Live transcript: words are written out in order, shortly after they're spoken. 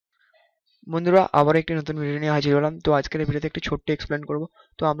বন্ধুরা আবার একটি নতুন ভিডিও নিয়ে হাজির হলাম। তো আজকের এই ভিডিওতে একটি ছোট্ট এক্সপ্লেন করব।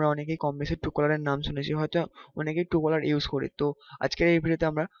 তো আমরা অনেকেই কম বেশি ট্রুকলারের নাম শুনেছি, হয়তো অনেকেই ট্রুকলার ইউজ করি। তো আজকের এই ভিডিওতে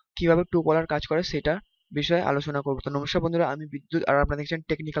আমরা কিভাবে ট্রুকলার কাজ করে সেটা বিষয়ে আলোচনা করব। তো নমস্কার বন্ধুরা, আমি বিদ্যুৎ আর আপনারা দেখছেন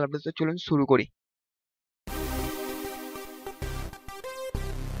টেকনিক্যাল আপডেট। তো চলুন শুরু করি।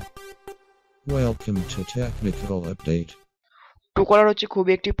 Welcome to Technical Update. Truecaller হচ্ছে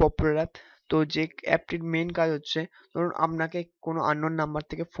খুবই একটি পপুলার অ্যাপ। তো যে অ্যাপটির মেন কাজ হচ্ছে, ধরুন আপনাকে কোনো আননোন নাম্বার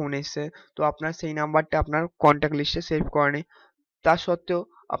থেকে ফোন এসেছে, তো আপনার সেই নাম্বারটা আপনার কন্ট্যাক্ট লিস্টে সেভ করা নেই, তা সত্ত্বেও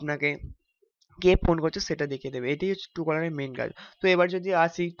আপনাকে কে ফোন করছে সেটা দেখিয়ে দেবে। এটাই হচ্ছে ট্রুকলারের মেইন কাজ। তো এবার যদি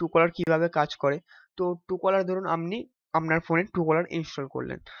আসি ট্রুকলার কিভাবে কাজ করে। তো ট্রুকলার ধরুন আপনি আপনার ফোনে ট্রুকলার ইনস্টল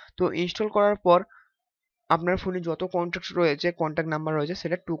করলেন। তো ইনস্টল করার পর আপনার ফোনে যত কন্ট্যাক্ট রয়েছে, কন্ট্যাক্ট নাম্বার রয়েছে,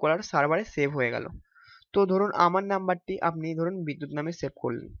 সেটা ট্রুকলার সার্ভারে সেভ হয়ে গেল। তো ধরুন আমার নাম্বারটি আপনি ধরুন বিদ্যুৎ নামে সেভ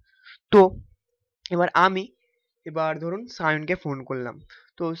করলেন। তো এবার আমি এবার ধরুন সায়নকে ফোন করলাম।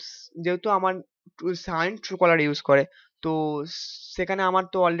 তো যেহেতু আমার সায়ন ট্রুকলার ইউজ করে, তো সেখানে আমার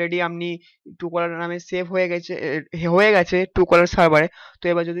তো অলরেডি আপনি ট্রুকলার নামে সেভ হয়ে গেছে ট্রুকলার সার্ভারে। তো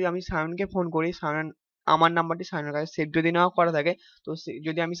এবার যদি আমি সায়নকে ফোন করি, সায়ন আমার নাম্বারটি সায়নের কাছে সেভ যদি না করা থাকে, তো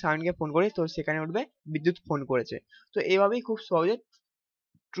যদি আমি সায়নকে ফোন করি তো সেখানে উঠবে বিদ্যুৎ ফোন করেছে। তো এইভাবেই খুব সহজে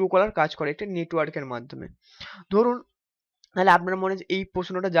ট্রুকলার কাজ করে একটা নেটওয়ার্কের মাধ্যমে। ধরুন তাহলে আপনার মনে এই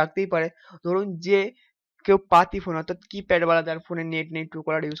প্রশ্নটা জাগতেই পারে, ধরুন যে কেউ পাতি ফোন অর্থাৎ কিপ্যাড ওয়ালা, যার ফোনে নেট নেই,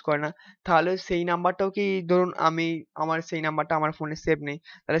 ট্রুকলার ইউজ করে না, তাহলে সেই নাম্বারটাও কি ধরুন আমার সেই নাম্বারটা আমার ফোনে সেভ নেই,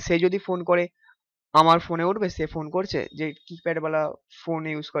 তাহলে সে যদি ফোন করে আমার ফোনে উঠবে? সে ফোন করছে যে কিপ্যাড ওয়ালা ফোন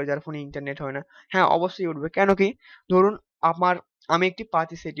ইউজ করে, যার ফোনে ইন্টারনেট হয় না? হ্যাঁ, অবশ্যই উঠবে। কেন কি, ধরুন আমার আমি একটি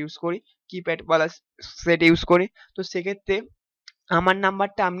পাতি সেট ইউজ করি, কিপ্যাড ওয়ালা সেট ইউজ করি। তো সেক্ষেত্রে আমার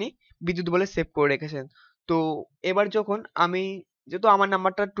নাম্বারটা আপনি বিদ্যুৎ বলে সেভ করে রেখেছেন। তো এবার যখন আমি, যেহেতু আমার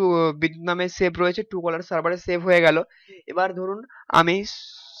নাম্বারটা বিদ্যুৎ নামে সেভ রয়েছে, ট্রুকলার সার্ভারে সেভ হয়ে গেল। এবার ধরুন আমি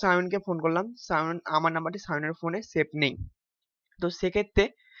সায়নকে ফোন করলাম, সায়ন আমার নাম্বারটি সায়নের ফোনে সেভ নেই। তো সেক্ষেত্রে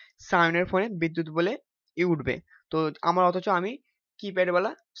সায়নের ফোনে বিদ্যুৎ বলে উঠবে। তো অথচ আমি কিপ্যাড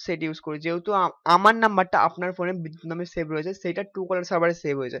ওয়ালা সেট ইউজ করি, যেহেতু আমার নাম্বারটা আপনার ফোনে বিদ্যুৎ নামে সেভ রয়েছে, সেইটা ট্রুকলার সার্ভারে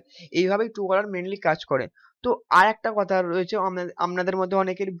সেভ হয়েছে। এইভাবেই ট্রুকলার মেনলি কাজ করে। তো আর একটা কথা রয়েছে, আপনাদের মধ্যে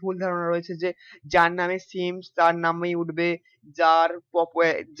অনেকেরই ভুল ধারণা রয়েছে যে যার নামে সিম তার নামেই উঠবে, যার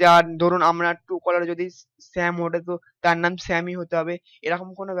যার ধরুন আমরা ট্রুকলারে যদি শ্যাম ওঠে তো তার নাম শ্যামই হতে হবে, এরকম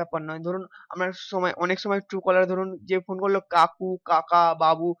কোনো ব্যাপার নয়। ধরুন আমরা অনেক সময় ট্রুকলারে ধরুন যে ফোন করলো কাকু, কাকা,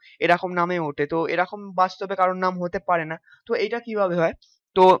 বাবু এরকম নামে ওঠে, তো এরকম বাস্তবে কারোর নাম হতে পারে না। তো এটা কিভাবে হয়?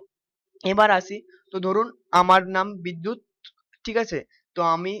 তো এবার আসি। তো ধরুন আমার নাম বিদ্যুৎ, ঠিক আছে? তো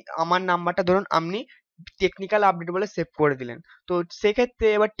আমার নাম্বারটা ধরুন আপনি টেকনিক্যাল আপডেট বলে সেভ করে দিলেন। তো সেক্ষেত্রে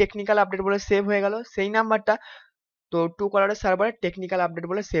এবার টেকনিক্যাল আপডেট বলে সেভ হয়ে গেল সেই নাম্বারটা। তো ট্রুকলারের সার্ভারে টেকনিক্যাল আপডেট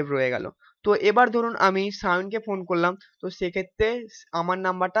বলে সেভ রয়ে গেল। তো এবার ধরুন আমি সায়নকে ফোন করলাম, তো সেক্ষেত্রে আমার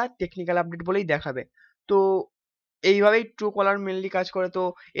নাম্বারটা টেকনিক্যাল আপডেট বলেই দেখাবে। তো এইভাবেই ট্রুকলার মেনলি কাজ করে। তো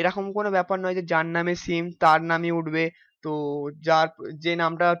এরকম কোনো ব্যাপার নয় যে যার নামে সিম তার নামই উঠবে, তো যার যে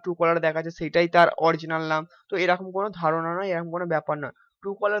নামটা ট্রুকলারে দেখাচ্ছে সেটাই তার অরিজিনাল নাম। তো এরকম কোনো ধারণা নয়, এরকম কোনো ব্যাপার নয়।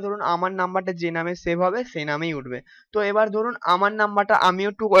 ট্রুকলার ধরুন আমার নাম্বারটা যে নামে সেভ হবে সেই নামেই উঠবে। তো এবার ধরুন আমার নাম্বারটা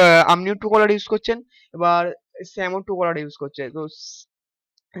আপনিও ট্রুকলার ইউজ করছেন, এবার স্যামও ট্রুকলার ইউজ করছে। তো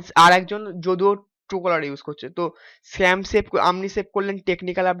আর একজন যদুও ট্রুকলার ইউজ করছে। তো আপনি সেভ করলেন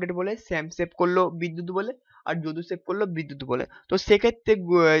টেকনিক্যাল আপডেট বলে, স্যাম সেভ করলো বিদ্যুৎ বলে, আর যদু সেভ করলো বিদ্যুৎ বলে। তো সেক্ষেত্রে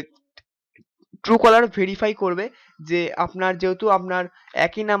ট্রুকলার ভেরিফাই করবে যে আপনার, যেহেতু আপনার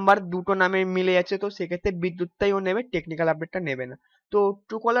একই নাম্বার দুটো নামে মিলে যাচ্ছে, তো সেক্ষেত্রে বিদ্যুৎটাই ও নেবে, টেকনিক্যাল আপডেটটা নেবে না। তো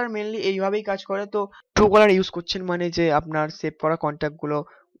ট্রুকলার মেনলি এইভাবেই কাজ করে। তো ট্রুকলার ইউজ করছেন মানে যে আপনার সেভ করা কন্ট্যাক্ট গুলো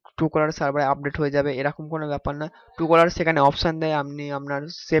ট্রুকলার সার্ভারে আপডেট হয়ে যাবে, এরকম কোনো ব্যাপার না। ট্রুকলার সেখানে অপশন দেয়, আপনি আপনার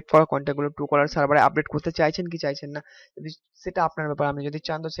সেভ করা কন্ট্যাক্ট গুলো ট্রুকলার সার্ভারে আপডেট করতে চাইছেন কি চাইছেন না, যদি সেটা আপনার ব্যাপার। আপনি যদি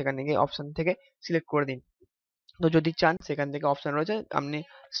চান তো সেখানে গিয়ে অপশন থেকে সিলেক্ট করে দিন। তো যদি চান সেখান থেকে অপশন রয়েছে, আপনি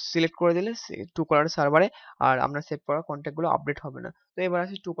সিলেক্ট করে দিলে ট্রুকলার সার্ভারে আর আপনার সেভ করা কন্ট্যাক্ট গুলো আপডেট হবে না। তো এবার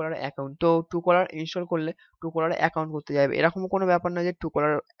আসি ট্রুকলার অ্যাকাউন্ট। তো ট্রুকলার ইনস্টল করলে ট্রুকলার অ্যাকাউন্ট করতে যাবে, এরকম কোনো ব্যাপার না যে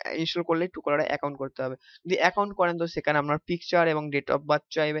ট্রুকলার ইনস্টল করলে ট্রুকলারে অ্যাকাউন্ট করতে হবে। যদি অ্যাকাউন্ট করেন তো সেখানে আপনার পিকচার এবং ডেট অফ বার্থ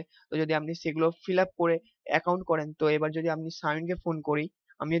চাইবে। তো যদি আপনি সেগুলো ফিল আপ করে অ্যাকাউন্ট করেন, তো এবার যদি আপনি সায়নকে ফোন করি,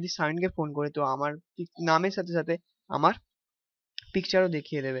 আমি যদি সায়নকে ফোন করি, তো আমার নামের সাথে সাথে আমার পিকচারও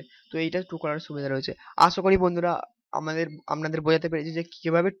দেখিয়ে দেবে। তো এইটা ট্রুকলারের সুবিধা রয়েছে। আশা করি বন্ধুরা আপনাদের বোঝাতে পেরেছি যে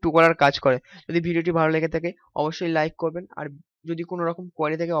কিভাবে ট্রুকলার কাজ করে। যদি ভিডিওটি ভালো লেগে থাকে অবশ্যই লাইক করবেন, আর যদি কোনো রকম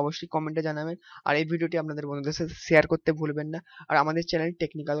কোয়ারি থাকে অবশ্যই কমেন্টে জানাবেন। আর এই ভিডিওটি আপনাদের বন্ধুদের সাথে শেয়ার করতে ভুলবেন না, আর আমাদের চ্যানেল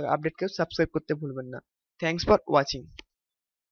টেকনিক্যাল আপডেটকেও সাবস্ক্রাইব করতে ভুলবেন না। Thanks for watching.